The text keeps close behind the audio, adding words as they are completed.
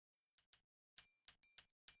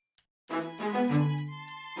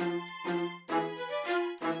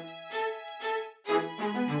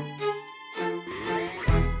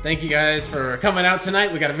Thank you guys for coming out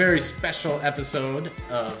tonight. We got a very special episode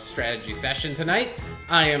of Strategy Session tonight.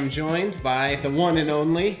 I am joined by the one and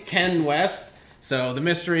only Ken West. So the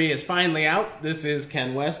mystery is finally out. This is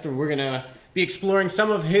Ken West, and we're going to be exploring some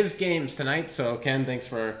of his games tonight. So Ken, thanks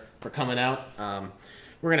for coming out.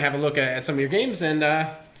 We're going to have a look at some of your games, and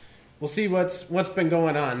we'll see what's been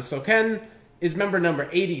going on. So Ken is member number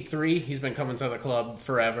 83. He's been coming to the club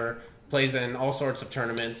forever. Plays in all sorts of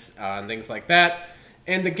tournaments and things like that.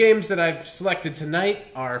 And the games that I've selected tonight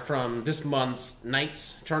are from this month's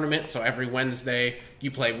Knights tournament. So every Wednesday, you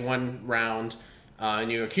play one round,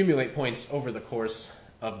 and you accumulate points over the course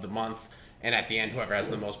of the month. And at the end, whoever has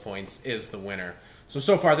the most points is the winner.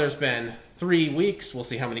 So far, there's been 3 weeks. We'll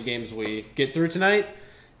see how many games we get through tonight.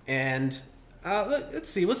 And let's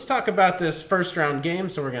see. Let's talk about this first round game.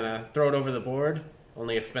 So we're going to throw it over the board,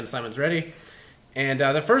 only if Ben Simon's ready. And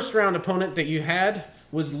the first round opponent that you had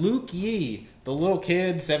was Sicong Ye, the little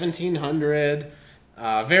kid, 1700.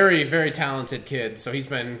 Very, very talented kid. So he's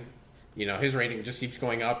been, his rating just keeps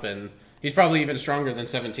going up, and he's probably even stronger than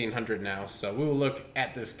 1700 now. So we will look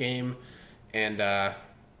at this game, and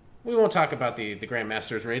we won't talk about the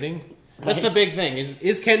Grandmaster's rating. That's the big thing.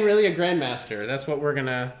 Is Ken really a Grandmaster? That's what we're going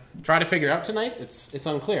to try to figure out tonight. It's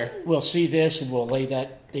unclear. We'll see this, and we'll lay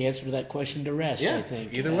the answer to that question to rest, yeah, I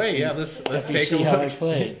think. Either way, yeah. Let's take see a look. how I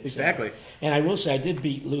played. Exactly. So. And I will say, I did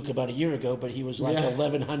beat Luke about a year ago, but he was like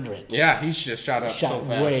 1100. Yeah, he's just shot up so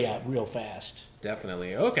fast. Way up real fast.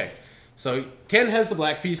 Definitely. Okay. So Ken has the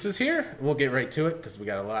black pieces here. We'll get right to it because we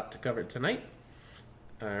got a lot to cover tonight.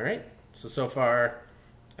 All right. So far,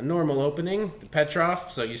 a normal opening. The Petrov.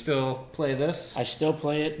 So you still play this? I still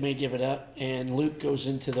play it, may give it up. And Luke goes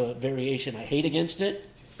into the variation I hate against it.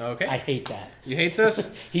 Okay. I hate that. You hate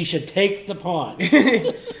this? He should take the pawn.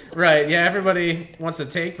 Right. Yeah, everybody wants to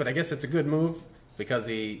take, but I guess it's a good move because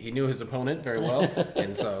he knew his opponent very well.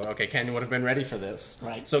 And so, okay, Ken would have been ready for this.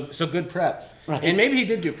 Right. So good prep. Right. And maybe he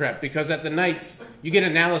did do prep because at the Knights, you get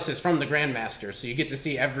analysis from the Grandmaster. So you get to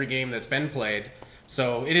see every game that's been played.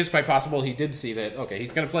 So it is quite possible he did see that, okay,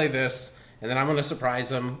 he's going to play this, and then I'm going to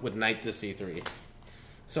surprise him with knight to c3.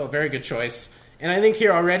 So very good choice. And I think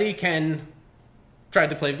here already Ken tried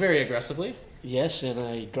to play very aggressively. Yes, and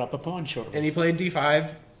I drop a pawn shortly. And he played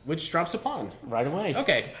d5, which drops a pawn. Right away.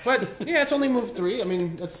 Okay, but yeah, it's only move 3. I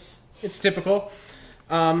mean, it's typical.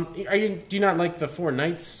 Do you not like the 4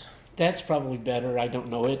 knights? That's probably better. I don't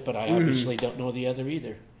know it, but I obviously don't know the other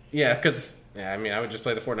either. Yeah, because I would just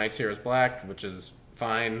play the 4 knights here as black, which is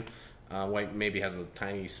fine. White maybe has a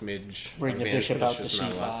tiny smidge. Bring the advantage, bishop out to just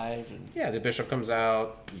not a lot. c5. And... Yeah, the bishop comes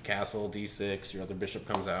out. You castle d6. Your other bishop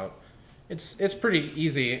comes out. It's pretty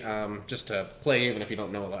easy just to play, even if you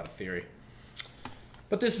don't know a lot of theory.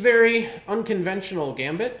 But this very unconventional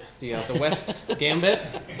gambit, the West gambit,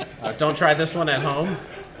 don't try this one at home.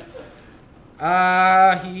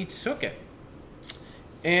 He took it,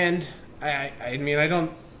 and I mean I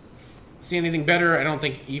don't see anything better. I don't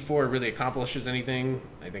think e4 really accomplishes anything.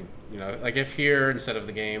 I think like if here instead of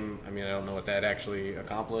the game. I mean I don't know what that actually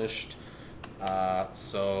accomplished.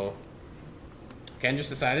 So Ken just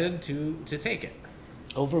decided to take it.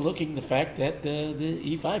 Overlooking the fact that the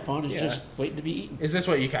e5 pawn is just waiting to be eaten. Is this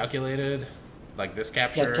what you calculated? Like this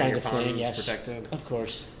capture that kind and your of pawn's thing, yes. protected? Of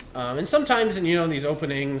course. And sometimes in these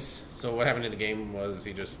openings, so what happened in the game was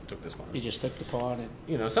he just took this pawn. He just took the pawn.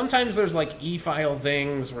 And sometimes there's like e-file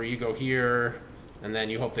things where you go here, and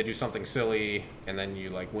then you hope they do something silly, and then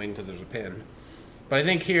you like win because there's a pin. But I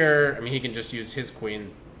think here, he can just use his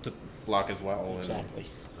queen to block as well. Exactly.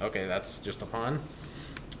 Okay, that's just a pawn.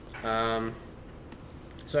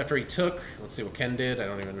 So after he took, let's see what Ken did. I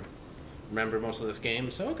don't even remember most of this game.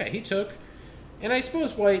 So, okay, he took. And I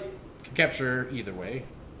suppose white can capture either way.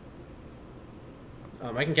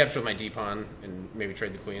 I can capture with my d-pawn and maybe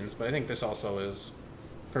trade the queens. But I think this also is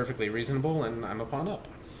perfectly reasonable, and I'm a pawn up.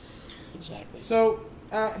 Exactly. So,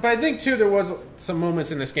 but I think, too, there was some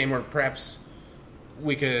moments in this game where perhaps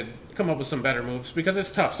we could come up with some better moves. Because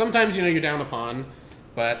it's tough. Sometimes, you're down a pawn.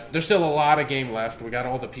 But there's still a lot of game left. We got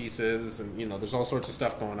all the pieces, and there's all sorts of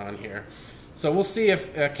stuff going on here. So we'll see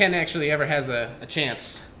if Ken actually ever has a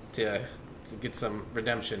chance to get some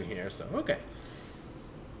redemption here. So okay,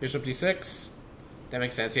 bishop d6. That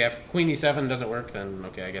makes sense. Yeah, if queen e7 doesn't work, then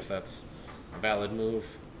okay, I guess that's a valid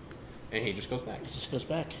move. And he just goes back. He just goes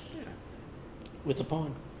back. Yeah, with a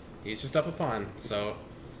pawn. He's just up a pawn. So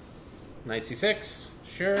knight c6,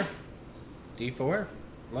 sure. d4,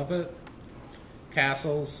 love it.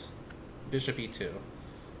 Castles, bishop e2.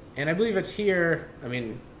 And I believe it's here. I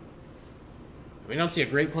don't see a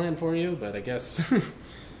great plan for you, but I guess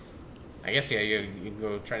I guess, yeah, you can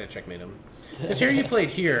go try to checkmate him. Because here you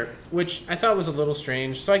played here, which I thought was a little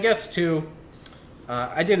strange. So I guess, too,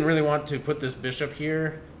 I didn't really want to put this bishop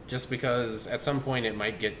here just because at some point it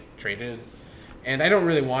might get traded. And I don't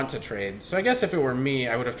really want to trade. So I guess if it were me,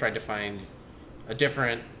 I would have tried to find a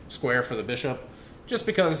different square for the bishop. Just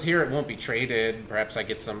because here it won't be traded. Perhaps I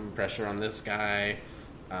get some pressure on this guy.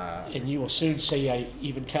 And you will soon say I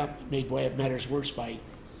even made matters worse by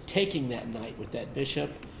taking that knight with that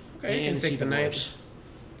bishop. Okay, you can take the knight. Worse.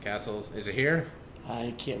 Castles. Is it here?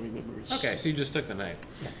 I can't remember. Okay, so you just took the knight.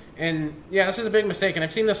 Yeah. And yeah, this is a big mistake, and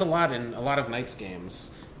I've seen this a lot in a lot of knights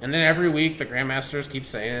games. And then every week the grandmasters keep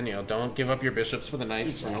saying, don't give up your bishops for the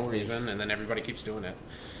knights for no reason, and then everybody keeps doing it.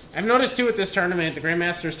 I've noticed too at this tournament, the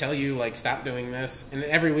grandmasters tell you stop doing this, and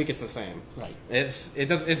every week it's the same. Right. It's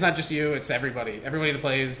not just you, it's everybody. Everybody that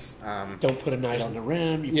plays. Don't put a knight on the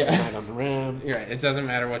rim. You put a knight on the rim. You're right. It doesn't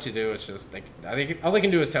matter what you do. It's just I think all they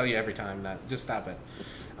can do is tell you every time, not just stop it.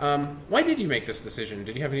 Why did you make this decision?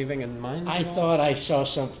 Did you have anything in mind? I thought I saw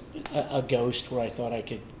a ghost where I thought I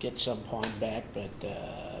could get some pawn back, but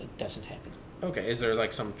it doesn't happen. Okay, is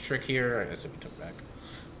there some trick here? I guess if you took back.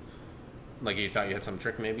 You thought you had some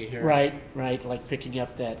trick maybe here? Right, like picking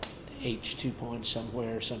up that H2 pawn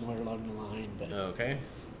somewhere along the line. But okay.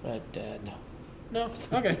 But no. No?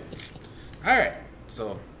 Okay. All right.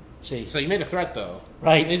 So you made a threat, though.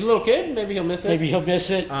 Right. He's a little kid. Maybe he'll miss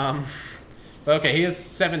it. But okay, he is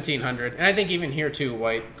 1,700. And I think even here, too,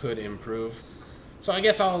 white could improve. So I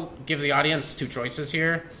guess I'll give the audience two choices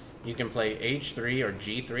here. You can play H3 or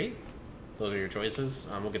G3. Those are your choices.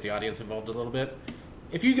 We'll get the audience involved a little bit.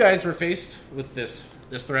 If you guys were faced with this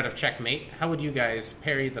threat of checkmate, how would you guys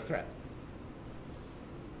parry the threat?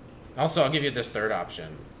 Also, I'll give you this third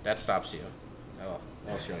option. That stops you.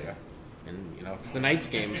 I'll show you. And, it's the Knights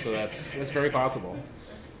game, so that's very possible.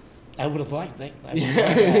 I would have liked that.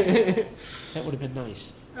 That would have been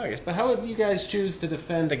nice. Oh, yes, but how would you guys choose to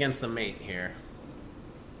defend against the mate here?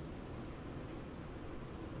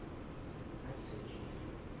 I'd say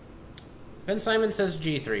G3. Ben Simon says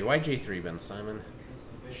G3. Why G3, Ben Simon?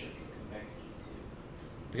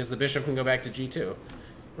 Because the bishop can go back to G2. Because the bishop can go back to G2.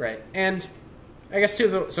 Right. And I guess,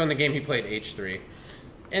 too, so in the game he played H3.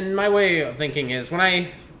 And my way of thinking is when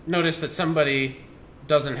I notice that somebody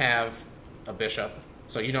doesn't have a bishop,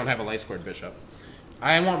 so you don't have a light squared bishop,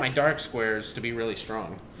 I want my dark squares to be really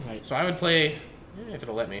strong. Right. So I would play, if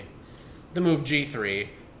it'll let me, the move G3,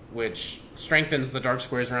 which strengthens the dark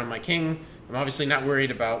squares around my king. I'm obviously not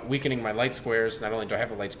worried about weakening my light squares. Not only do I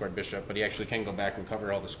have a light squared bishop, but he actually can go back and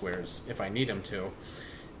cover all the squares if I need him to.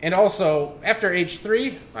 And also, after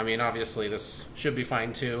H3, obviously this should be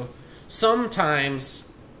fine too. Sometimes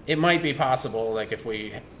it might be possible, if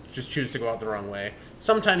we just choose to go out the wrong way,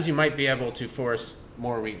 sometimes you might be able to force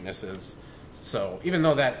more weaknesses. So even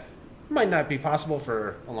though that might not be possible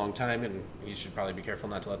for a long time, and you should probably be careful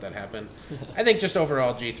not to let that happen, I think just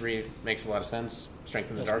overall G3 makes a lot of sense.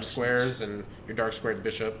 Strengthen the dark squares, and your dark squared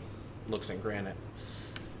bishop looks in granite.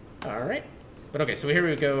 All right. But okay, so here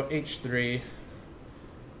we go, H3.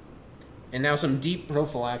 And now some deep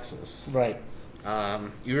prophylaxis. Right.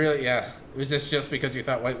 Was this just because you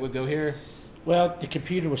thought white would go here? Well, the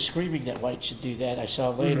computer was screaming that white should do that. I saw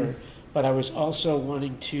later. But I was also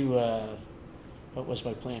wanting to, what was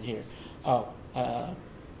my plan here? I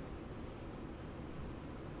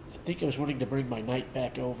think I was wanting to bring my knight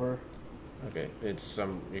back over. Okay,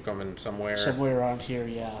 you're coming somewhere? Somewhere around here,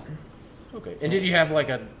 yeah. Okay, and did you have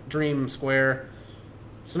a dream square?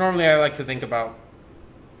 So normally I like to think about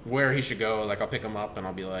where he should go. I'll pick him up and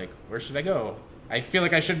I'll be like, where should I go? I feel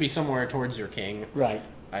like I should be somewhere towards your king. Right.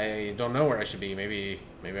 I don't know where I should be. Maybe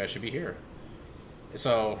I should be here.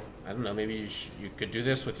 So, I don't know, maybe you could do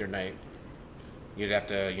this with your knight. You'd have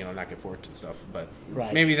to, not get forked and stuff, but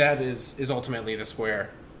maybe that is ultimately the square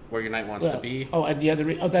where your knight wants to be. Oh, and the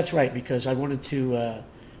other, that's right, because I wanted to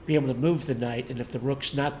be able to move the knight, and if the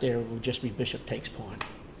rook's not there, it would just be bishop takes pawn.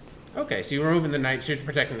 Okay, so you're moving the knight, so you're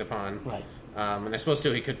protecting the pawn. Right. And I suppose,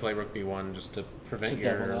 too, he could play rook b1 just to prevent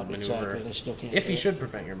your maneuver. Exactly. I still can't if he should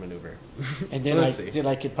prevent your maneuver. And then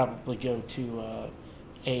I could probably go to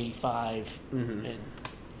A5,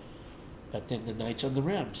 but then the knight's on the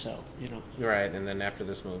rim, so, Right, and then after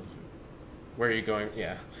this move, where are you going?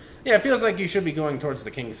 Yeah. Yeah, it feels like you should be going towards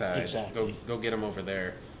the king side. Exactly. Go get him over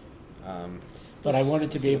there. But I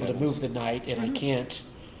wanted to be able to move the knight, and I can't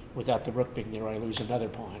without the rook being there. I lose another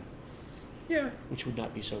pawn. Yeah. Which would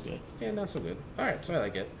not be so good. Yeah, not so good. All right, so I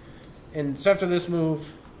like it. And so after this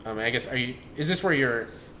move, I guess, is this where you're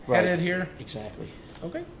headed here? Exactly.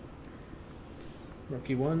 Okay. Rook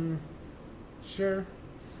e1. Sure.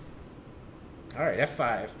 All right,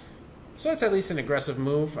 f5. So that's at least an aggressive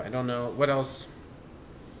move. I don't know. What else?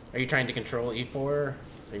 Are you trying to control E4? Are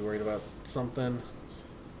you worried about something?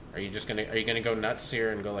 Are you gonna go nuts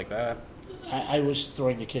here and go like that? I was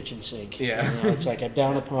throwing the kitchen sink. Yeah. You know, it's like I'm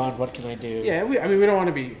down a pawn. What can I do? Yeah, we don't want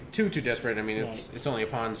to be too desperate. I mean, it's only a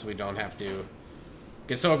pawn, so we don't have to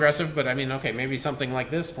get so aggressive. But I mean, okay, maybe something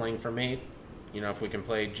like this, playing for mate. You know, if we can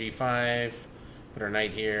play G5, put our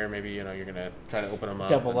knight here. Maybe you're gonna try to open them up,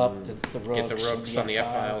 Double up the rooks, get the rooks on the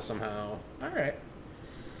F file somehow. All right.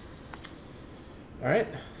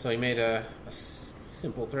 So he made a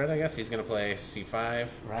simple threat, I guess. He's gonna play C5.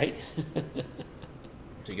 Right.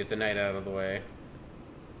 To get the knight out of the way.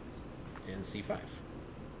 And C5.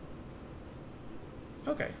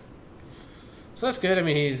 Okay. So that's good. I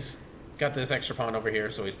mean, he's got this extra pawn over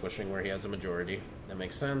here, so he's pushing where he has a majority. That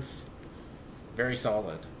makes sense. Very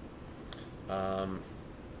solid.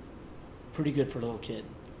 Pretty good for a little kid.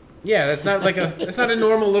 Yeah, that's not a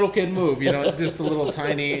normal little kid move, you know, just a little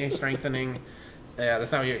tiny strengthening. Yeah,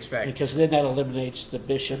 that's not what you expect. Because then that eliminates the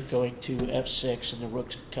bishop going to F6 and the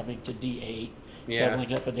rook's coming to D8. Yeah.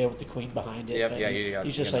 Doubling up and there with the queen behind it. Yep, yeah,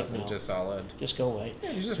 he's just like, no. Just solid. Just go away.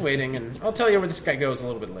 Yeah, he's just waiting, and I'll tell you where this guy goes a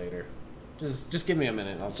little bit later. Just give me a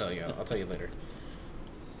minute, I'll tell you. I'll tell you later.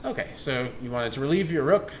 Okay, so you wanted to relieve your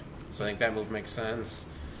rook, so I think that move makes sense.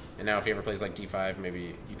 And now if he ever plays like D5,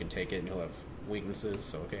 maybe you can take it and he'll have weaknesses.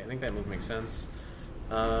 So, okay, I think that move makes sense.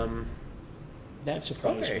 That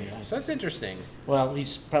surprised me. So that's interesting. Well,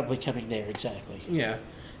 he's probably coming there, exactly. Yeah.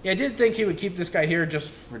 Yeah, I did think he would keep this guy here just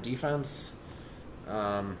for defense.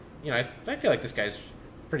 You know, I feel like this guy's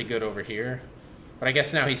pretty good over here. But I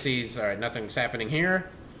guess now he sees, all right, nothing's happening here.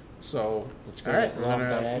 So, all right, I'm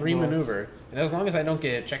going to re-maneuver. And as long as I don't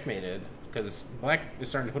get checkmated, because black is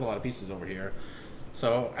starting to put a lot of pieces over here.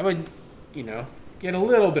 So I would, you know, get a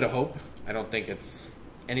little bit of hope. I don't think it's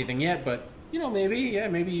anything yet, but, you know,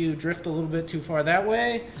 maybe you drift a little bit too far that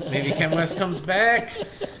way. Maybe Ken West comes back.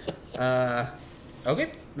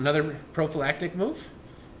 Okay, another prophylactic move.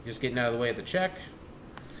 Just getting out of the way of the check.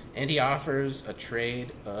 And he offers a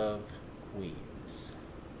trade of queens.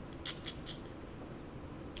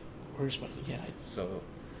 Where's my... Yeah. So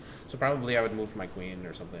probably I would move my queen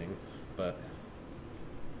or something, but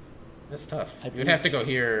that's tough. You'd have to go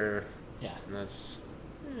here. Yeah. And that's...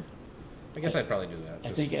 I guess I'd probably do that.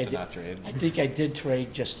 I think I did not trade. I think I did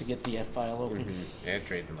trade just to get the F file open. Mm-hmm. Yeah, I'd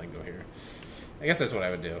trade and like go here. I guess that's what I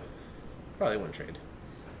would do. Probably wouldn't trade.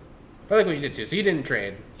 But I like what you did too. So you didn't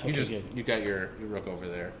trade. Okay, You got your rook over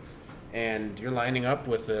there, and you're lining up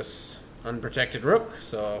with this unprotected rook.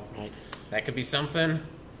 So that could be something.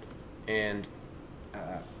 And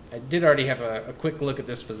I did already have a quick look at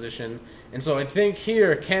this position, and so I think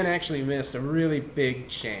here Ken actually missed a really big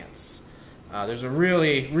chance. There's a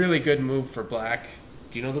really good move for black.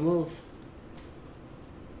 Do you know the move?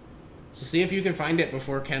 So see if you can find it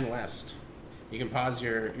before Ken West. You can pause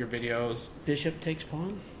your videos. Bishop takes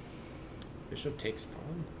pawn? Bishop takes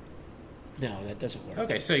pawn? No, that doesn't work.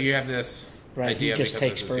 Okay, so you have this idea. He just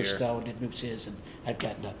takes first, here. though, and it moves his, and I've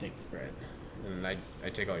got nothing. Right. And I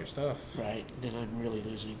take all your stuff. Right, then I'm really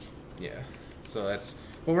losing. Yeah. So that's...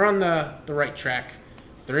 But we're on the right track.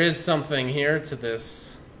 There is something here to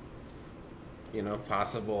this, you know,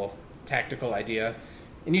 possible tactical idea.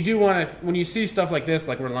 And you do want to... When you see stuff like this,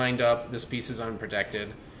 like we're lined up, this piece is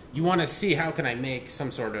unprotected, you want to see how can I make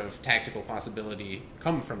some sort of tactical possibility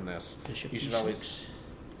come from this. Bishop you should D6. always...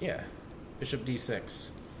 Yeah. Bishop D6.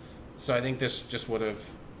 So I think this just would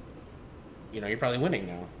have... You know, you're probably winning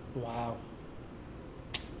now. Wow.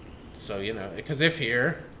 So, you know, because if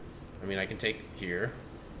here, I mean, I can take here.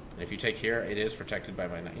 And if you take here, it is protected by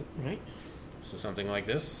my knight. Right. So something like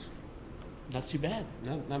this. Not too bad.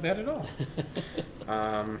 Not bad at all.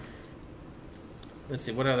 Let's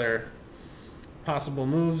see, what other possible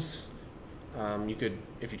moves? You could,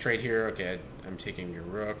 if you trade here, okay, I'm taking your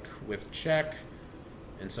rook with check.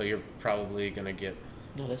 And so you're probably going to get...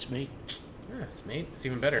 No, that's mate. Yeah, it's mate. It's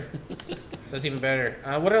even better. So that's even better.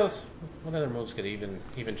 What else? What other moves could he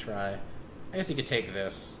even try? I guess he could take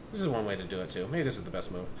this. This is one way to do it too. Maybe this is the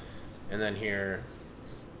best move. And then here,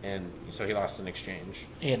 and so he lost an exchange.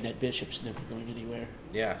 And that bishop's never going anywhere.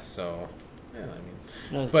 Yeah. So, yeah, I mean,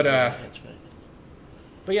 No, but that's right.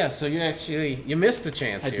 But yeah, so you missed a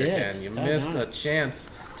chance here, did. Ken. You missed a chance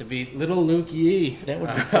to beat little Luke Ye. That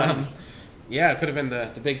would be fun. Yeah, it could have been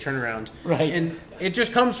the big turnaround. Right. And it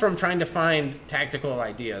just comes from trying to find tactical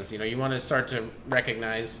ideas. You know, you want to start to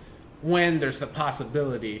recognize when there's the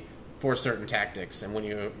possibility for certain tactics. And when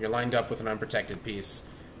you're lined up with an unprotected piece,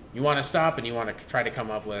 you want to stop and you want to try to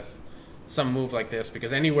come up with some move like this,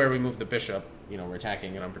 because anywhere we move the bishop, we're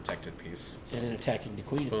attacking an unprotected piece. And then attacking the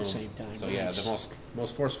queen Boom. at the same time. So Nice. yeah, the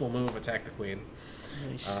most forceful move, attack the queen.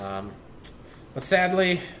 Nice. But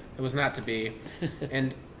sadly, it was not to be.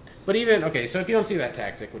 But even, okay, so if you don't see that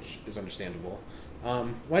tactic, which is understandable,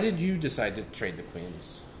 why did you decide to trade the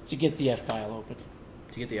queens? To get the F file open,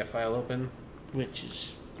 To get the F file open? which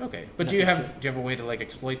is Okay, but do you have a way to like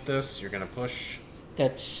exploit this? You're gonna push.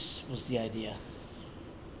 was the idea.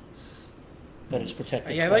 But it's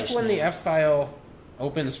protected. Yeah, I like twice when now. the F file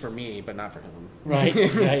opens for me, but not for him. Right,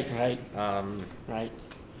 right. Right.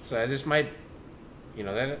 So this might,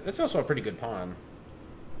 that's also a pretty good pawn.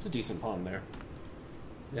 It's a decent pawn there.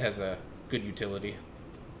 It has a good utility.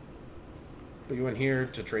 But you went here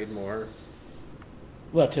to trade more.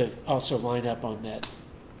 Well, to also line up on that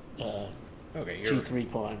Okay, G3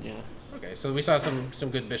 pawn, yeah. Okay, so we saw some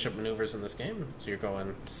good bishop maneuvers in this game. So you're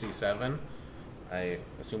going C7. I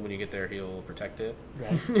assume when you get there, he'll protect it.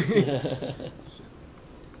 Right.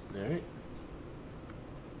 All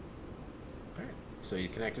right. So you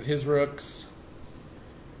connected his rooks.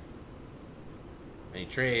 And he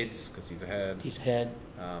trades because he's ahead. He's ahead.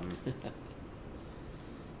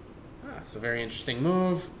 So very interesting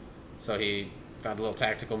move. So he found a little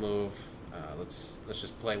tactical move. Let's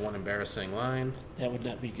just play one embarrassing line. That would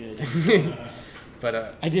not be good.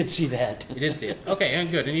 But I did see that. you did see it. Okay,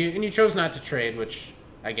 and good. And you chose not to trade, which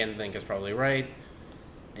I again think is probably right.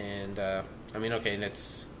 And okay, and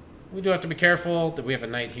we do have to be careful that we have a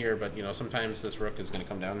knight here, but sometimes this rook is going to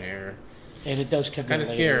come down here. And it does come kind of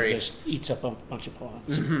in later scary. and just eats up a bunch of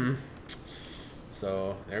pawns. Mm-hmm.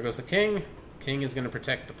 So there goes the king. King is going to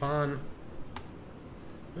protect the pawn.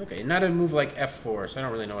 Okay, not a move like f4, so I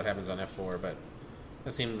don't really know what happens on f4, but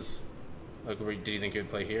that seems like. Do you think you would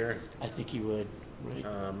play here? I think you would, right?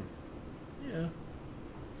 Yeah.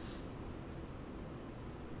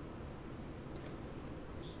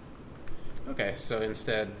 Okay, so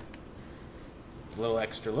instead, a little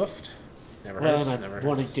extra luft. Never hurts. And Never I'm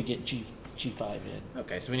wanting hurts. to get G5 in.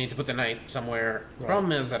 Okay, so we need to put the knight somewhere. The Right.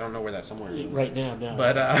 problem is I don't know where that somewhere is. Right now, no.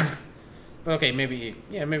 But okay, maybe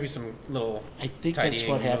some little I think tidying that's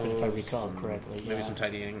what happened, if I moves, recall and correctly. Maybe yeah. some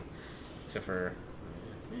tidying, except for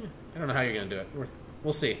I don't know how you're gonna do it.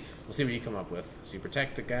 We'll see. We'll see what you come up with. So you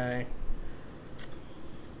protect the guy.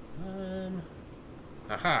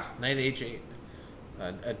 Knight h8.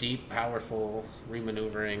 A deep, powerful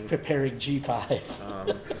remaneuvering. Preparing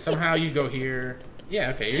G5. Somehow you go here. Yeah,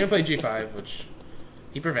 okay. You're gonna play G5, which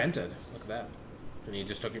he prevented. Look at that. And he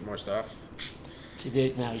just took more stuff.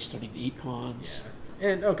 See, now he's starting to eat pawns. Yeah.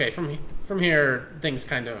 And okay, from here things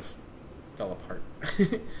kind of fell apart.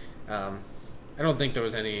 I don't think there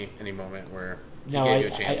was any moment where he No, gave you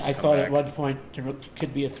a chance I to come thought back. at one point there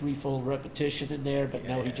could be a threefold repetition in there, but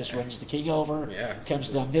no, he just runs the king over, Yeah, comes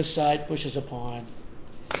just- down this side, pushes a pawn.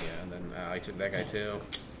 Yeah, and then I took that guy too.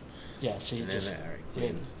 Yeah, so you And just then, all right,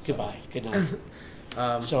 queen. So- goodbye, good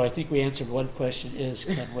night. So I think we answered one question: is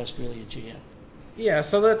Ken West really a GM? Yeah,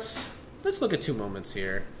 so let's look at two moments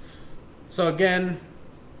here. So again,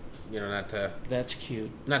 That's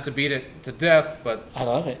cute. not to beat it to death, but I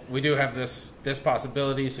love it. we do have this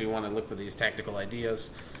possibility, so we want to look for these tactical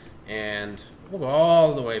ideas, and we'll go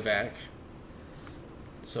all the way back.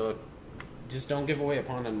 So just don't give away a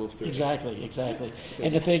pawn and move through. Exactly. Good.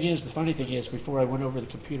 And the funny thing is, before I went over the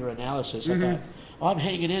computer analysis, I thought, I'm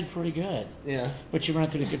hanging in pretty good. Yeah. But you run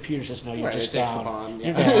through the computer, says, no, you're Right, just it takes the down. pawn,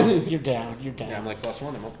 You're yeah. down. You're down. You're down. Yeah, I'm like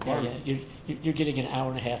 +1. I'm up a Yeah, pawn. yeah. You're getting an hour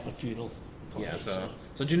and a half of feudal play. Yeah, so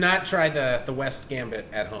do not try the West Gambit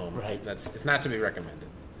at home. Right. It's not to be recommended.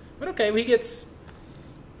 But okay, he gets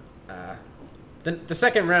the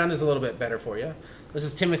second round is a little bit better for you. This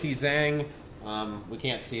is Timothy Zheng. We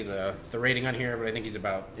can't see the rating on here, but I think he's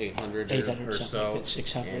about 800 800 or something so. like that,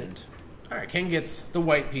 600. And, all right, Ken gets the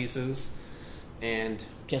white pieces, and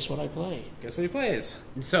Guess what I play? guess what he plays?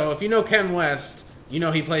 So if you know Ken West, you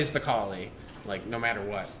know he plays the collie, like no matter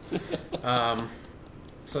what.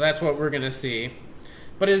 So that's what we're going to see.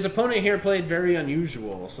 But his opponent here played very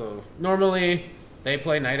unusual. So normally they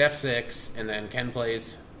play knight f6, and then Ken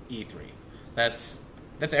plays e3. That's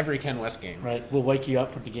every Ken West game. Right. We'll wake you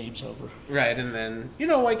up when the game's over. Right, and then,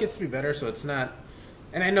 white gets to be better, so it's not...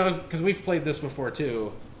 And I know, because we've played this before,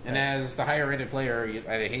 too, and as the higher-rated player,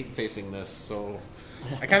 I hate facing this, so...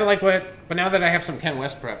 I kind of like but now that I have some Ken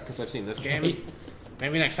West prep, because I've seen this game, Right.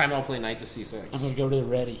 maybe next time I'll play knight to c6. I'm going to go to the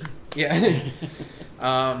ready. Yeah.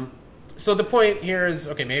 So the point here is,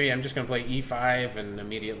 okay, maybe I'm just going to play e5 and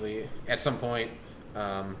immediately, at some point,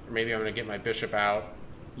 or maybe I'm going to get my bishop out,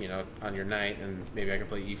 on your knight, and maybe I can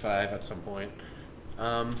play e5 at some point.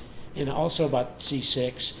 And also about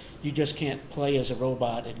C6, you just can't play as a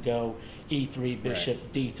robot and go E3,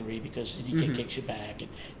 bishop, D3, because then he kicks you back, and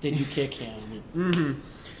then you kick him. And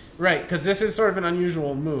Right, because this is sort of an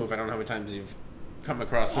unusual move. I don't know how many times you've come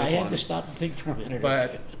across this I one. had to stop and think for a minute.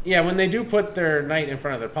 But yeah, when they do put their knight in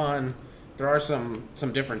front of their pawn, there are some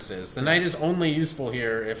differences. The knight is only useful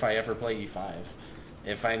here if I ever play e5.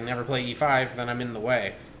 If I never play e5, then I'm in the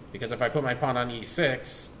way. Because if I put my pawn on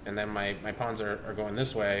e6, and then my pawns are going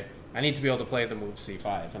this way, I need to be able to play the move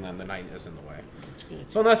c5, and then the knight is in the way. That's good.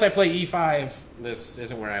 So unless I play e5, this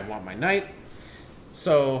isn't where I want my knight.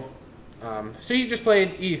 So, so you just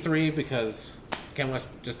played e3 because Ken West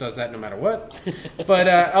just does that no matter what. But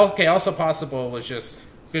okay, also possible was just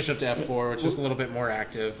bishop to f4, which is a little bit more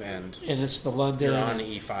active, and it's the London. you're on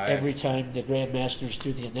e5. Every time the grandmasters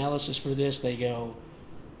do the analysis for this, they go,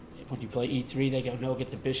 when you play e3, they go, no,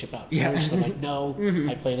 get the bishop out first. I'm like, no,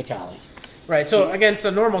 I play the Kali. Right, so against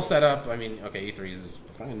a normal setup, I mean, okay, e3 is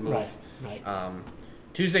a fine move. Right.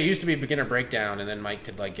 Tuesday used to be beginner breakdown, and then Mike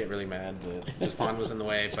could like get really mad that his pawn was in the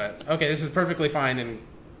way. But okay, this is perfectly fine, and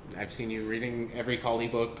I've seen you reading every Kali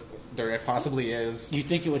book there possibly is. You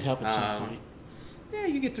think it would help at some point? Yeah,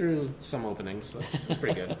 you get through some openings. So it's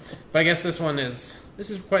pretty good. But I guess this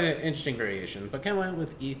is quite an interesting variation. But Ken went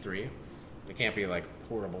with e3. It can't be like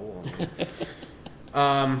horrible.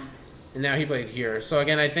 And now he played here. So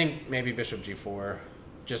again, I think maybe bishop g4,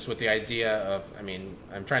 just with the idea of, I mean,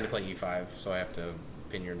 I'm trying to play e5, so I have to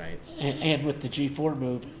pin your knight. And with the g4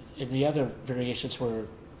 move, in the other variations where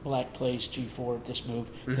black plays g4 this move,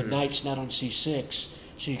 the knight's not on c6,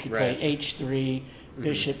 so you could play h3,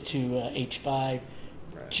 bishop to h5,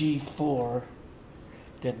 g4,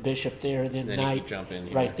 then bishop there, and then knight jump in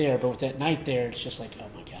here. right there. But with that knight there, it's just like, oh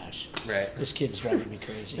my gosh, right? This kid's driving me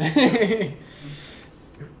crazy.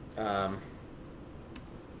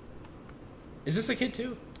 Is this a kid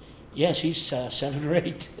too? Yes, he's 7 or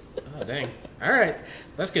 8. Oh dang! All right,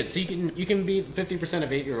 that's good. So you can beat 50%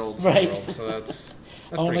 of 8-year-olds Right. in the world. So that's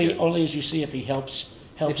only pretty good. only as you see if he helps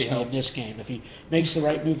me in this game. If he makes the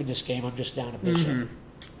right move in this game, I'm just down a bishop.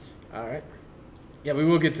 All right. Yeah, we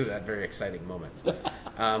will get to that very exciting moment.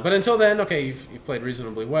 But until then, okay, you've played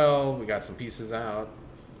reasonably well. We got some pieces out.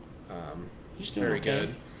 He's doing Very okay.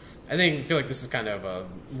 good. I feel like this is kind of a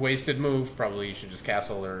wasted move. Probably you should just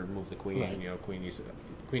castle or move the queen. Right. You know, queen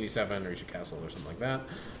e7, or you should castle or something like that.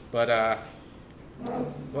 But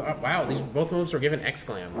wow, these both moves were given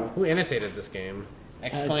exclam. Who annotated this game?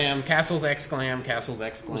 Exclam, castles exclam, castles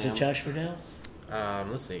exclam. Was it Josh Fidel?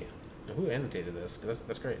 Let's see. Who annotated this? 'Cause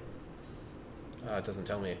that's great. It doesn't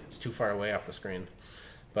tell me. It's too far away off the screen.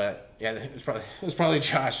 But yeah, it was probably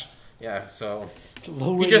Josh. Yeah. So if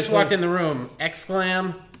you just walked in the room,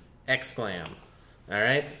 exclam. All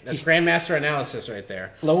right, that's grandmaster analysis right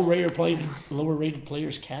there. Lower rated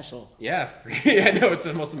players castle. Yeah, I know it's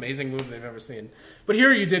the most amazing move they've ever seen. But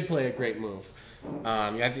here you did play a great move.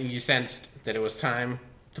 I think you sensed that it was time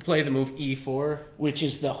to play the move e4, which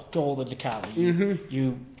is the goal in the Kali.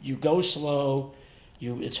 You go slow.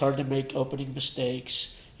 It's hard to make opening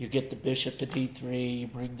mistakes. You get the bishop to d3. You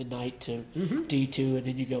bring the knight to d2, and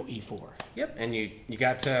then you go e4. Yep, and you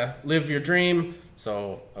got to live your dream.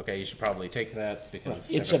 So okay, you should probably take that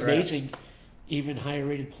because it's amazing. Even higher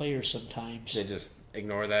rated players sometimes they just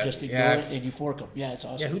ignore that. Just ignore it and you fork them. Yeah, it's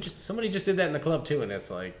awesome. Yeah, somebody just did that in the club too, and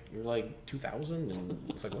it's like you're like 2,000, and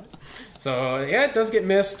it's like what? So yeah, it does get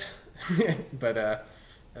missed, but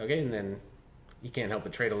okay, and then you can't help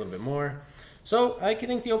but trade a little bit more. So I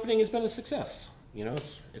think the opening has been a success. You know,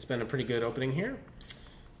 it's been a pretty good opening here.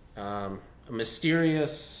 A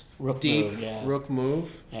mysterious rook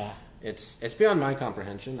move. Yeah. It's beyond my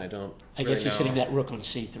comprehension. I guess he's know. hitting that rook on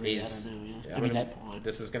c3. I don't know. Yeah. I mean that pawn.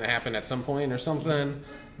 This is going to happen at some point or something.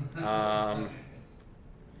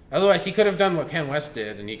 Otherwise, he could have done what Ken West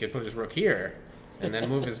did, and he could put his rook here, and then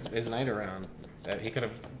move his knight around. He could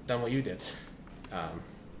have done what you did.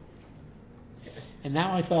 And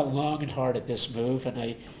now I thought long and hard at this move, and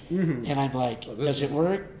I'm like, does it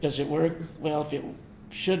work? Does it work? Well, if it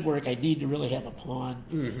should work, I need to really have a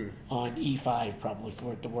pawn on e5 probably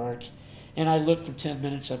for it to work. And I looked for 10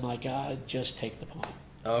 minutes. I'm like, just take the pawn.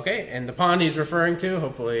 Okay, and the pawn he's referring to,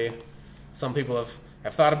 hopefully some people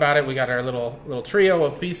have thought about it. We got our little trio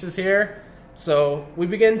of pieces here. So we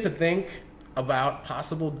begin to think about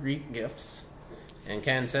possible Greek gifts. And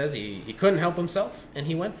Ken says he couldn't help himself, and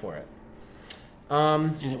he went for it.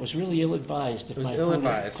 And it was really ill-advised if my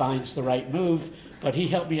opponent finds the right move, but he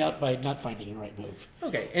helped me out by not finding the right move.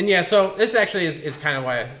 Okay, and yeah, so this actually is kind of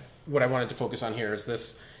what I wanted to focus on here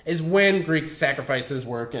is when Greek sacrifices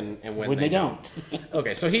work and when they don't.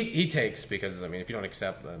 Okay, so he takes because, I mean, if you don't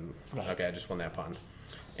accept, then okay, I just won that pawn.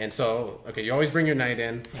 And so, okay, you always bring your knight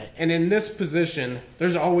in. Right. And in this position,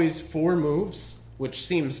 there's always 4 moves, which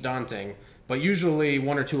seems daunting. But usually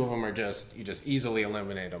 1 or 2 of them are you just easily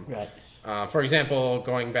eliminate them. Right. For example,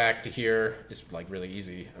 going back to here is like really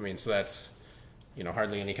easy. I mean, so that's,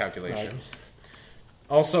 hardly any calculation. Right.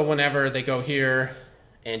 Also, whenever they go here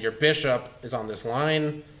and your bishop is on this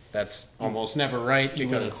line, that's almost never right You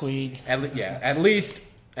win a because queen. at least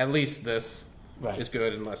this Right. is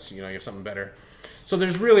good unless you have something better. So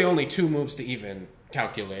there's really only 2 moves to even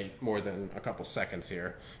calculate more than a couple seconds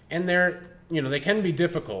here, and they can be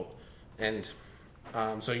difficult. And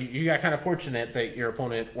so you got kind of fortunate that your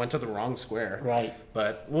opponent went to the wrong square. Right.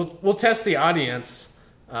 But we'll test the audience.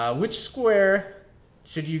 Which square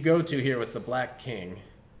should you go to here with the black king?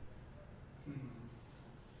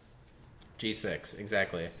 G6,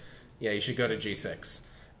 exactly. Yeah, you should go to G6.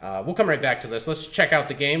 We'll come right back to this. Let's check out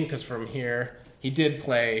the game, because from here, he did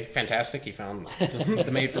play fantastic. He found the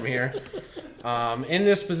mate from here. In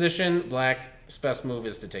this position, black's best move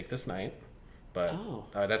is to take this knight. But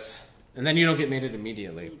and then you don't get mated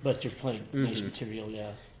immediately. But you're playing nice material,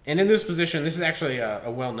 yeah. And in this position, this is actually a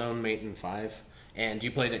well-known mate in 5. And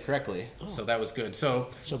you played it correctly, so that was good. So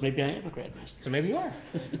maybe I am a grandmaster. So maybe you are.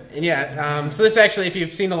 And yeah, so this actually, if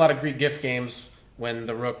you've seen a lot of Greek gift games, when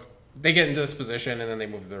the rook, they get into this position and then they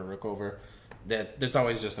move their rook over, that there's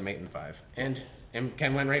always just a mate in 5. And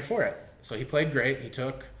Ken went right for it. So he played great, he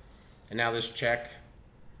took, and now this check,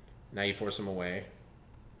 now you force him away.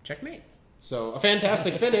 Checkmate. So a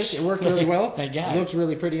fantastic finish. It worked really well. Thank God. It looks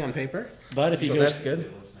really pretty on paper. But if he goes, that's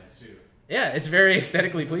good. Yeah, it's very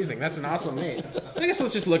aesthetically pleasing. That's an awesome mate. So I guess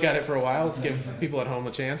let's just look at it for a while. Let's give people at home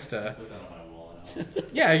a chance to... Put that on my wall now.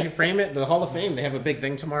 Yeah, as you frame it, the Hall of Fame, they have a big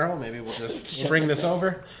thing tomorrow. Maybe we'll bring this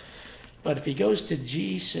over. But if he goes to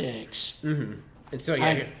G6, And so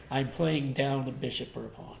I'm playing down a bishop for a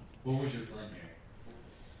pawn. What was your plan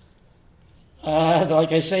here?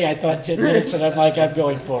 Like I say, I thought 10 minutes, and I'm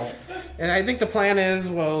going for it. And I think the plan is,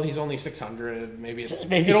 well, he's only 600. Maybe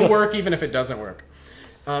it'll work even if it doesn't work.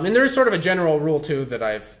 And there's sort of a general rule, too, that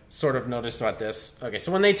I've sort of noticed about this. Okay,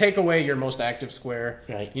 so when they take away your most active square,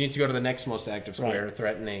 right. You need to go to the next most active square, right.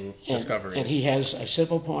 Threatening discoveries. And he has a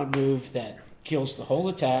simple pawn move that kills the whole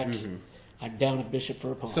attack. I'm down a bishop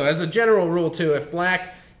for a pawn. So as a general rule, too, if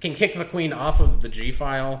black can kick the queen off of the G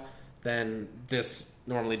file, then this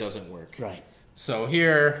normally doesn't work. Right. So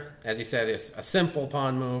here, as he said, is a simple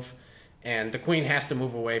pawn move. And the queen has to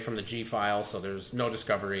move away from the G file, so there's no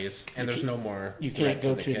discoveries, and there's no more. You can't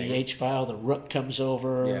go to the H file. The rook comes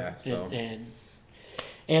over. Yeah. So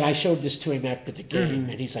and I showed this to him after the game,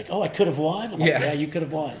 and he's like, "Oh, I could have won." I'm like, yeah, you could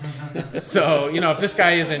have won. So if this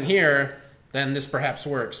guy isn't here, then this perhaps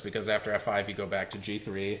works, because after F5 you go back to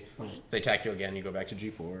G3. Right. They attack you again, you go back to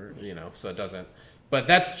G4. So it doesn't. But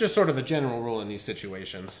that's just sort of the general rule in these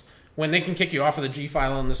situations. When they can kick you off of the G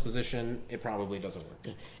file in this position, it probably doesn't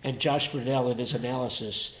work. And Josh Fredell, in his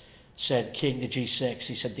analysis, said king to G6.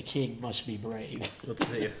 He said the king must be brave. Let's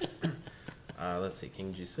see. Let's see,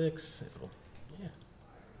 king G6. Yeah.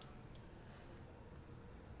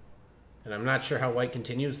 And I'm not sure how white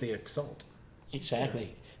continues the assault.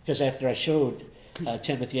 Exactly. Because after I showed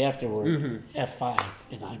Timothy afterward, F5,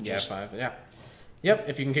 and I'm just... F5, yeah. Yep,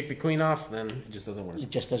 if you can kick the queen off, then it just doesn't work. It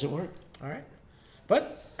just doesn't work. All right.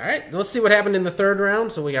 But, all right, let's see what happened in the third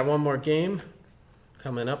round. So we got one more game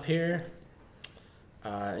coming up here.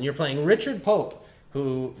 And you're playing Richard Pope,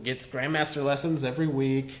 who gets Grandmaster lessons every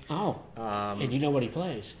week. Oh, and you know what he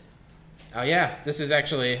plays. Oh, yeah. This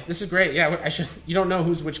is great. Yeah, you don't know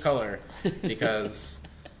who's which color because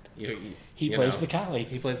he plays the collie.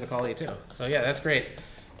 He plays the collie, too. So, yeah, that's great.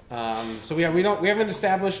 So, yeah, we haven't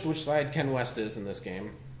established which side Ken West is in this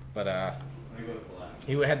game. But I'm going to go to black.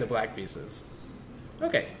 He had the black pieces.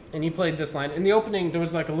 Okay, and you played this line. In the opening, there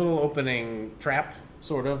was like a little opening trap,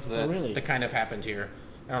 sort of, that kind of happened here.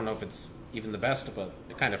 I don't know if it's even the best, but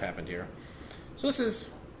it kind of happened here. So this is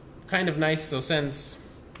kind of nice. So since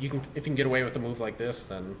if you can get away with a move like this,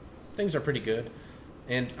 then things are pretty good.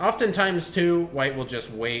 And oftentimes, too, white will just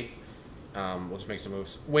wait. We'll just make some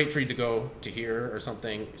moves. Wait for you to go to here or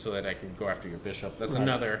something so that I can go after your bishop. That's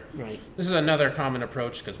another... Right. This is another common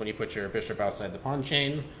approach, because when you put your bishop outside the pawn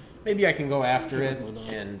chain... Maybe I can go after it,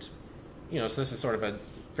 and, so this is sort of a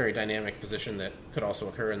very dynamic position that could also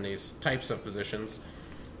occur in these types of positions.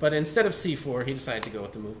 But instead of c4, he decided to go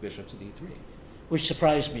with the move bishop to d3. Which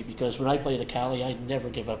surprised me, because when I play the collie, I never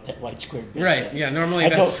give up that white squared bishop. Right, yeah, normally I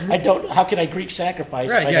don't, how can I Greek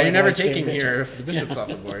sacrifice? Right, yeah, you're never taking here if the bishop's off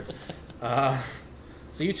the board.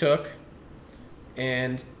 So you took,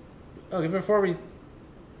 and, okay, before we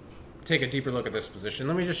take a deeper look at this position,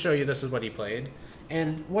 let me just show you this is what he played.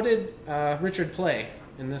 And what did Richard play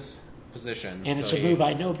in this position? And it's a move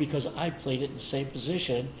I know because I played it in the same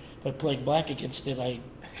position, but playing black against it, I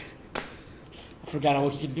forgot how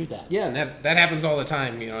he can do that. Yeah, and that happens all the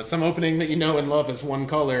time. You know, it's some opening that you know and love is one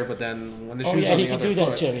color, but then when the shoe's on the other foot... Oh, yeah, he can do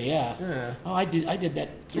that to me, yeah. Oh, I did that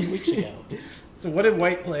 3 weeks ago. So what did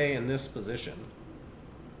white play in this position?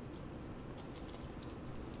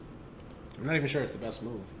 I'm not even sure it's the best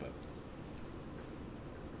move, but...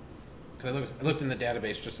 Because I looked in the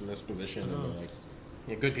database just in this position, and they're like...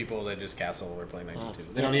 Yeah, good people, they just castle or play 92.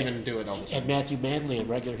 They don't even do it all the time. And Matthew Manley, a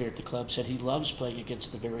regular here at the club, said he loves playing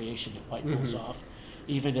against the variation that white pulls off.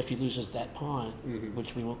 Even if he loses that pawn,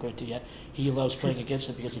 which we won't go into yet, he loves playing against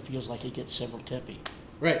it because he feels like he gets several tempi.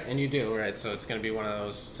 Right, and you do, right? So it's going to be one of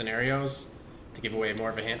those scenarios to give away more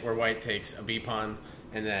of a hint where white takes a B pawn,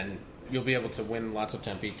 and then you'll be able to win lots of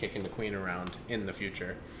tempi kicking the queen around in the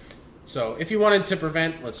future. So if you wanted to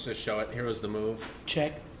prevent, let's just show it. Here was the move.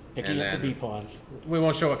 Check. Picking up the B pawn. We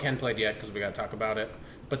won't show what Ken played yet because we got to talk about it.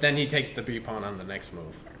 But then he takes the B pawn on the next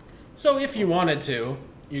move. So if you wanted to,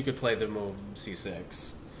 you could play the move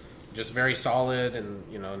C6. Just very solid, and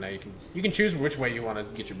you know now you can choose which way you want to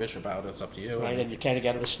get your bishop out. It's up to you. Right, and you kind of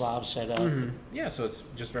got a Slav set up. Yeah, so it's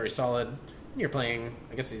just very solid. And you're playing.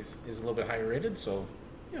 I guess he's a little bit higher rated, so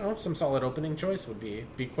you know some solid opening choice would be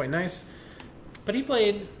quite nice. But he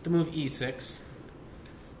played the move E6,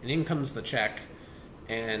 and in comes the check.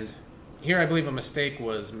 And here I believe a mistake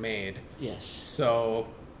was made. Yes. So,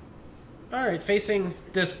 all right, facing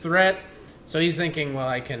this threat. So he's thinking, well,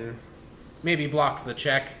 I can maybe block the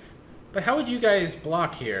check. But how would you guys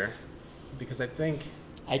block here? Because I think...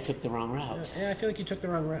 I took the wrong route. Yeah, I feel like you took the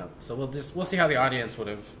wrong route. So we'll see how the audience would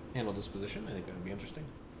have handled this position. I think that would be interesting.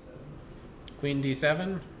 Queen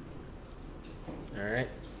D7. All right.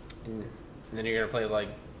 And then you're going to play like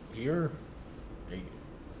here.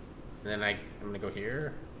 And then I'm going to go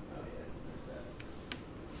here.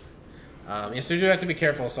 Yeah, so you do have to be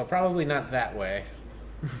careful. So probably not that way.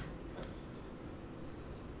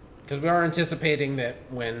 Because we are anticipating that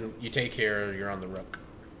when you take here, you're on the rook.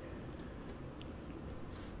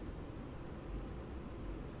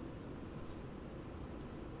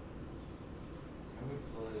 I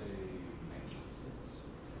would play knight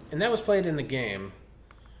c6. And that was played in the game.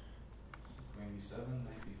 Queen d7,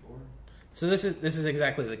 knight b4. So this is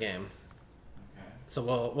exactly the game. Okay. So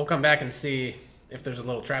we'll come back and see if there's a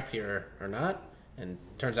little trap here or not. And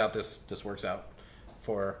turns out this works out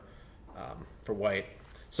for white.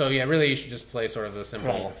 So yeah, really you should just play sort of the simple.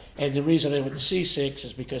 Right. And the reason I went to c6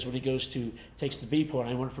 is because when he takes the b pawn,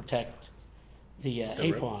 I want to protect the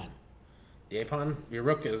a pawn. The a pawn? Your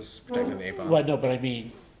rook is protecting the a pawn. Well, no, but I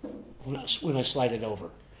mean when I slide it over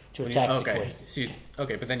to attack the queen. So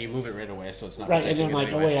okay, but then you move it right away, so it's not right. And then I'm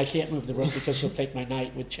like, like, oh wait, I can't move the rook because he'll take my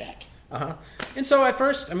knight with check. And so at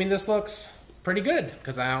first, I mean, this looks pretty good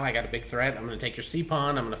because now I got a big threat. I'm going to take your c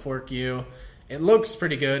pawn. I'm going to fork you. It looks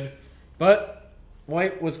pretty good, but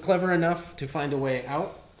white was clever enough to find a way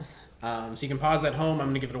out. So you can pause at home. I'm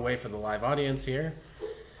going to give it away for the live audience here.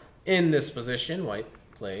 In this position, white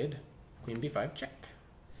played queen b5 check.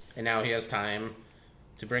 And now he has time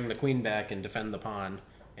to bring the queen back and defend the pawn.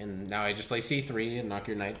 And now I just play c3 and knock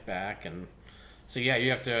your knight back. And so yeah,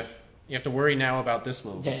 you have to worry now about this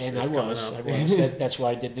move. Yeah, and I was. That's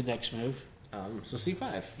why I did the next move. So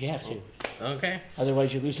c5. You have to. Okay.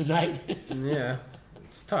 Otherwise you lose the knight. Yeah,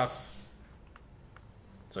 it's tough.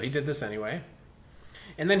 So he did this anyway.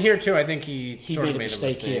 And then here, too, I think he sort of made a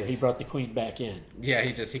mistake here. He brought the queen back in. Yeah,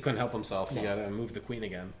 he couldn't help himself. No. He got to move the queen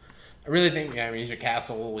again. I really think, I mean, he should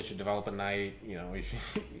castle. We should develop a knight. You know,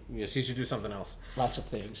 he should do something else. Lots of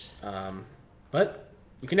things. But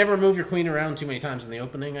you can never move your queen around too many times in the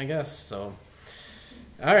opening, I guess. So,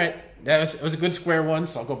 all right. It was a good square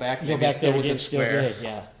once. I'll go back. Go back there again, still good,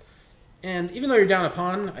 yeah. And even though you're down a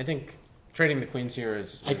pawn, I think trading the queens here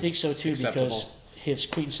is I think so, too, acceptable. Because his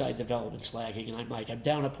queenside development's lagging, and I'm like, I'm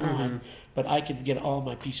down a pawn, but I can get all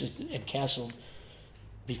my pieces and castle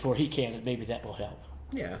before he can, and maybe that will help.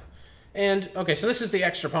 Yeah. And, okay, so this is the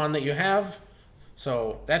extra pawn that you have.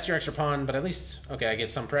 So that's your extra pawn, but at least, okay, I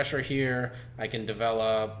get some pressure here. I can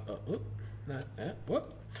develop,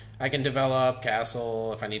 I can develop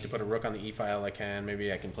castle. If I need to put a rook on the e-file, I can.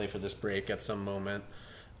 Maybe I can play for this break at some moment.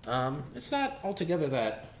 It's not altogether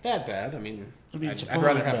that bad. I mean I'd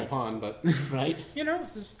rather have a pawn, but right, you know,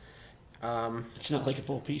 it's not like a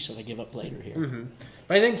full piece that I give up later here.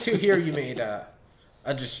 But I think too here you made a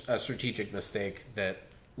strategic mistake that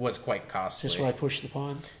was quite costly. Just where I pushed the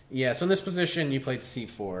pawn. Yeah. So in this position, you played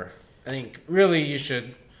c4. I think really you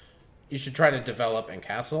should try to develop and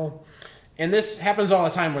castle. And this happens all the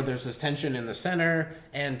time where there's this tension in the center,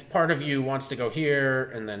 and part of you wants to go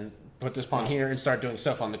here and then put this pawn here and start doing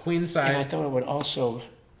stuff on the queen side. And I thought it would also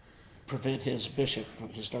prevent his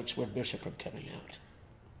dark squared bishop from coming out.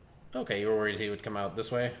 Okay, you were worried he would come out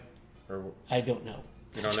this way? Or I don't know.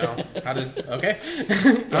 you don't know? How does... Okay.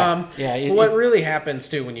 What really happens,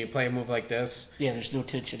 too, when you play a move like this... Yeah, there's no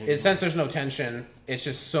tension anymore. Since there's no tension, it's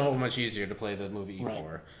just so much easier to play the move E4.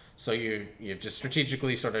 Right. So you've just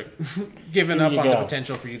strategically sort of given up on the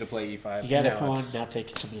potential for you to play E5. You got a pawn, now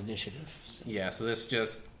taking some initiative. So. Yeah, so this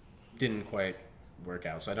just didn't quite work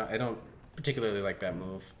out. So I don't particularly like that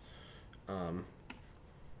move.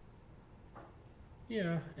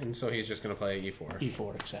 Yeah, and so he's just going to play E4.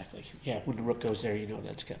 E4, exactly. Yeah, when the rook goes there, you know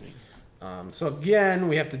that's coming. So again,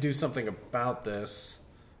 we have to do something about this.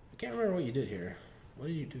 I can't remember what you did here. What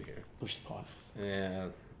did you do here? Push the pawn. Yeah,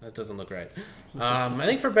 that doesn't look right. I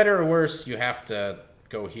think for better or worse, you have to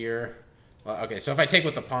go here. Well, okay, so if I take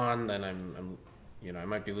with the pawn, then I'm I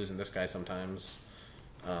might be losing this guy sometimes.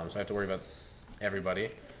 So I have to worry about everybody.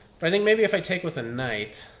 But I think maybe if I take with a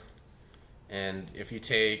knight, and if you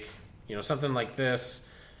take, something like this.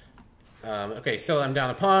 Okay, still I'm down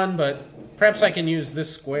a pawn, but perhaps I can use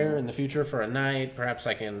this square in the future for a knight. Perhaps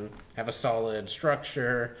I can have a solid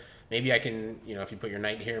structure. Maybe I can, if you put your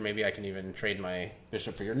knight here, maybe I can even trade my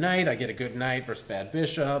bishop for your knight. I get a good knight versus bad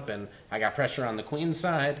bishop, and I got pressure on the queen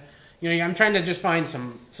side. I'm trying to just find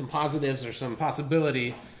some positives or some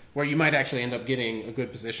possibility where you might actually end up getting a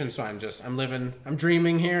good position. So I'm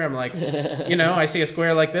dreaming here. I'm like, I see a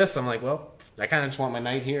square like this. I'm like, well, I kind of just want my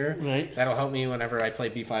knight here. Right. That'll help me whenever I play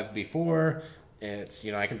b5, b4. It's,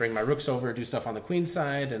 I can bring my rooks over, do stuff on the queen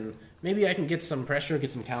side, and maybe I can get some pressure,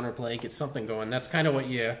 get some counterplay, get something going. That's kind of what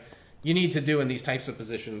you need to do in these types of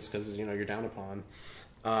positions because, you're down a pawn.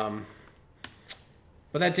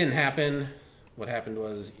 But that didn't happen. What happened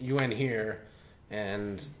was you went here,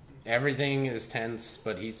 and everything is tense,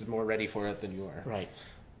 but he's more ready for it than you are. Right.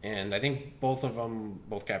 And I think both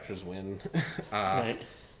captures win. Right.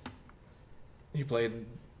 He played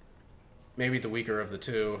maybe the weaker of the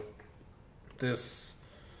two. This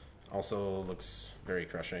also looks very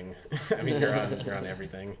crushing. I mean, you're on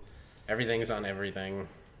everything. Everything's on everything.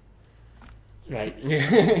 Right.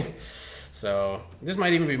 So this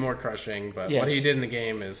might even be more crushing, but yes. What he did in the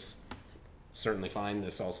game is certainly fine.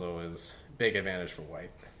 This also is big advantage for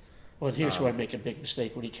white. Well, here's where I make a big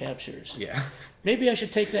mistake when he captures. Yeah. Maybe I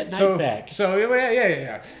should take that knight back. So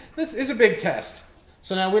yeah. This is a big test.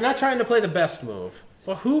 So now we're not trying to play the best move,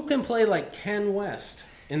 but who can play like Ken West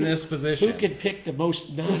in this position? Who can pick the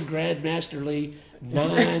most non-grandmasterly,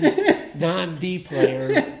 non-D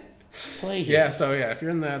player play here? Yeah, so if you're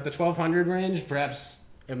in the 1200 range, perhaps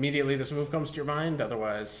immediately this move comes to your mind.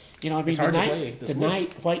 Otherwise, it's hard to play this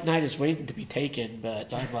move. White knight is waiting to be taken,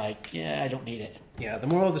 but I'm like, I don't need it. Yeah, the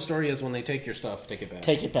moral of the story is when they take your stuff, take it back.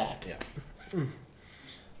 Take it back. Yeah.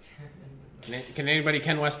 Can anybody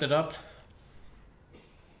Ken West it up?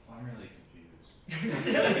 I'm really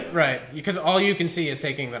confused. Right, because all you can see is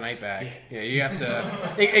taking the knight back. Yeah, you have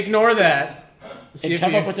to ignore that. And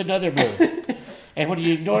come up with another move. And when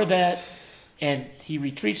you ignore that, and he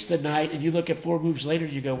retreats the knight, and you look at 4 moves later,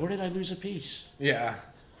 you go, where did I lose a piece? Yeah.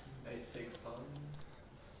 Knight takes pawn.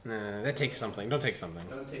 Nah, that takes something. Don't take something.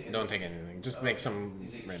 Don't take anything. Just make some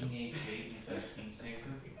Is it random. king h8 with a king safer?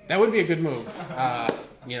 That would be a good move.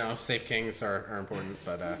 Safe kings are important,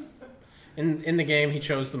 but in the game he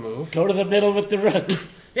chose the move. Go to the middle with the rook.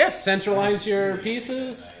 Yes, centralize your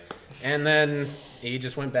pieces, and then he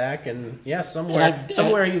just went back, and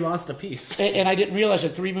somewhere he lost a piece. And I didn't realize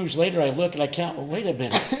that 3 moves later I look and I count, well, wait a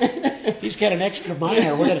minute. He's got an extra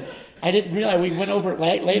minor. I didn't realize, we went over it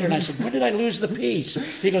later, and I said, when did I lose the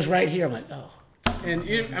piece? He goes, right here. I'm like, oh. And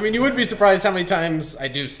you would be surprised how many times I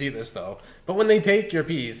do see this though. But when they take your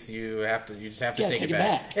piece, you just have to take it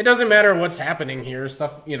back. It doesn't matter what's happening here.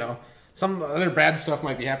 Stuff, some other bad stuff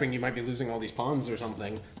might be happening. You might be losing all these pawns or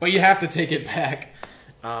something. But you have to take it back.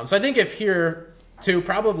 So I think if here too,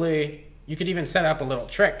 probably you could even set up a little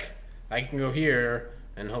trick. I can go here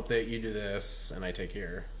and hope that you do this, and I take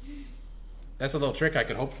here. That's a little trick I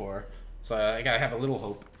could hope for. So I gotta have a little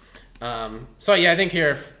hope. I think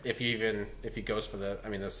here if he goes for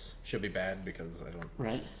this should be bad because I don't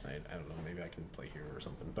know, maybe I can play here or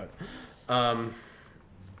something, but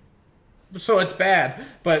so it's bad,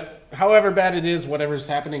 but however bad it is, whatever's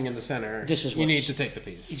happening in the center, you need to take the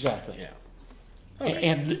piece. Exactly. Yeah. Okay.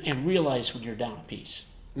 And realize when you're down a piece,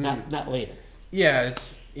 not later. Yeah,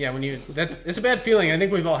 it's a bad feeling. I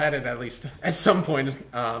think we've all had it at least at some point.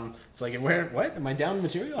 It's like, what? Am I down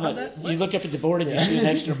material? You look up at the board and you see an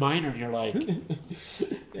extra minor, and you're like,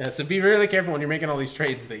 yeah. So be really careful when you're making all these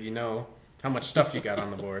trades that how much stuff you got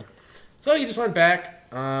on the board. So you just went back.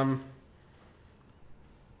 I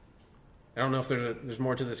don't know if there's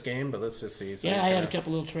more to this game, but let's just see. So yeah, I had a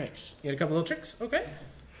couple little tricks. You had a couple little tricks? Okay.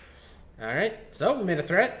 All right. So we made a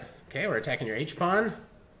threat. Okay, we're attacking your H-pawn.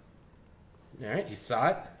 All right, he saw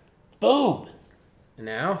it. Boom! And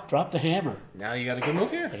now? Drop the hammer. Now you got a good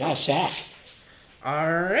move here. I got a sack.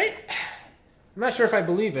 All right. I'm not sure if I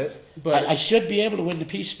believe it, but... I should be able to win the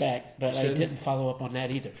piece back, but I didn't follow up on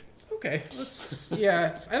that either. Okay, let's...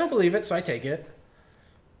 Yeah, I don't believe it, so I take it.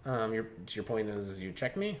 Your point is you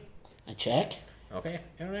check me? I check. Okay,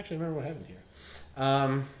 I don't actually remember what happened here.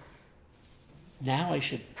 Now I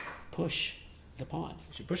should push the pawn.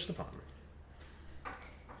 You should push the pawn.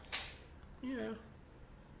 Yeah.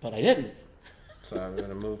 But I didn't. So I'm going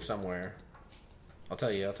to move somewhere. I'll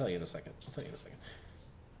tell you in a second. This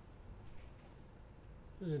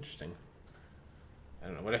is interesting. I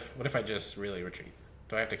don't know. What if I just really retreat?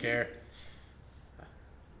 Do I have to care?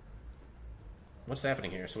 What's happening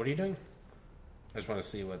here? So what are you doing? I just want to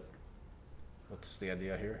see what's the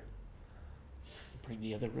idea here. Bring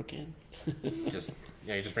the other rook in. You just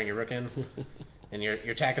bring your rook in. And your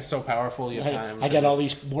attack is so powerful, you have time. I got all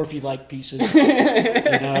these Morphe-like pieces.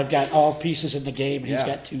 I've got all pieces in the game, and he's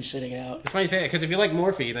got 2 sitting out. It's funny you say that, because if you like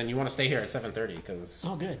Morphe, then you want to stay here at 7:30, because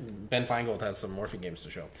good. Ben Feingold has some Morphe games to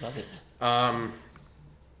show. Love it.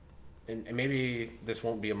 And maybe this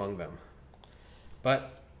won't be among them.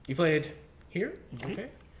 But you played here? Mm-hmm. Okay.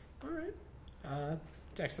 All right.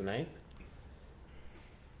 Attacks the knight.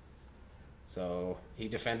 So he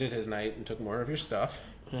defended his knight and took more of your stuff.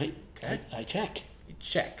 Right. Okay. I check. You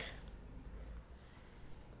check.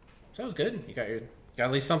 So that was good. You got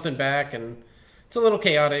at least something back, and it's a little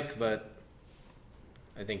chaotic, but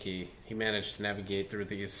I think he managed to navigate through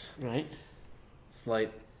these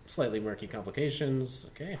slightly murky complications.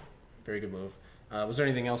 Okay. Very good move. Was there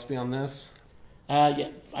anything else beyond this? Yeah,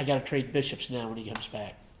 I got to trade bishops now when he comes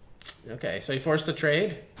back. Okay, so he forced a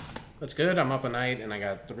trade. That's good. I'm up a knight, and I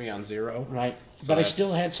got 3 on 0. Right. So but I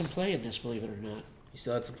still had some play in this, believe it or not. You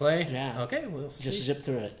still had some play? Yeah. Okay, we'll see. Just zip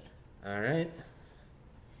through it. All right.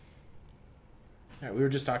 All right, we were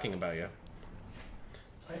just talking about you.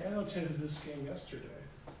 I annotated this game yesterday.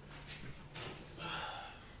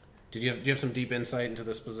 Do you have some deep insight into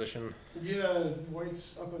this position? Yeah,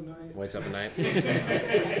 White's up a night. White's up a night.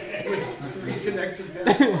 With 3 connected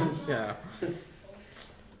pawns. Yeah.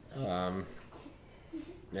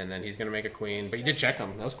 And then he's going to make a queen, but you did check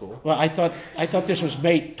him. That was cool. Well, I thought this was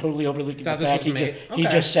mate totally overlooking the fact he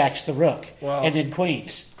just sacks the rook and then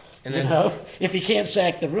queens. And then, if he can't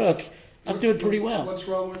sack the rook, I'm doing pretty well. What's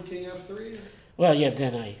wrong with King F3? Well, yeah,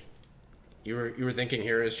 then I. You were thinking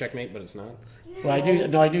here is checkmate, but it's not. Well, I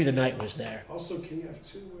knew the knight was there. Also, King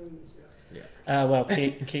F2 wins. Yeah. Well,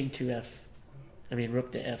 king to F. I mean,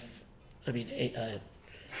 rook to F. I mean,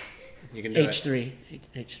 you can do H3.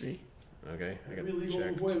 H3. Okay. I got Every legal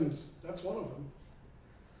move wins. That's one of them.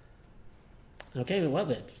 Okay, well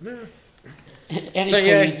then. Yeah.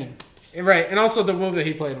 Right, and also the move that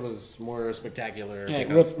he played was more spectacular. Yeah,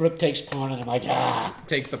 because rook takes pawn, and I'm like,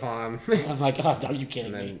 takes the pawn. I'm like, oh, are you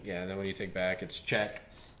kidding me? Yeah, then when you take back, it's check,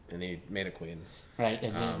 and he made a queen. Right,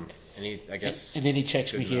 and then and he, I guess, and then he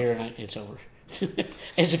checks me here, and it's over,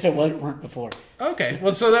 as if it weren't before. Okay,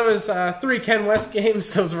 well, so that was 3 Ken West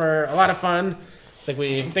games. Those were a lot of fun. I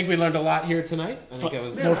think we learned a lot here tonight. I think it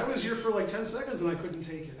was. Man, I was here for like 10 seconds and I couldn't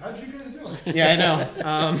take it. How'd you guys do it? Yeah, I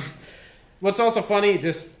know. What's also funny,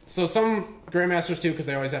 so some grandmasters too, because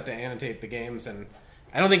they always have to annotate the games, and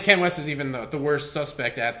I don't think Ken West is even the worst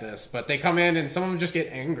suspect at this, but they come in and some of them just get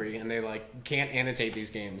angry and they can't annotate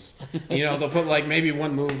these games. They'll put maybe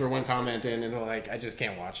one move or one comment in, and they're like, I just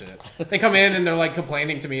can't watch it. They come in and they're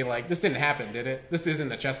complaining to me this didn't happen, did it? This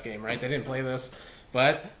isn't a chess game, right? They didn't play this.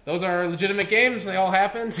 But those are legitimate games. They all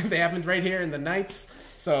happened. They happened right here in the Knights.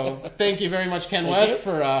 So thank you very much, Ken West,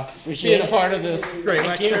 for being a part of this great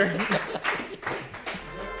lecture.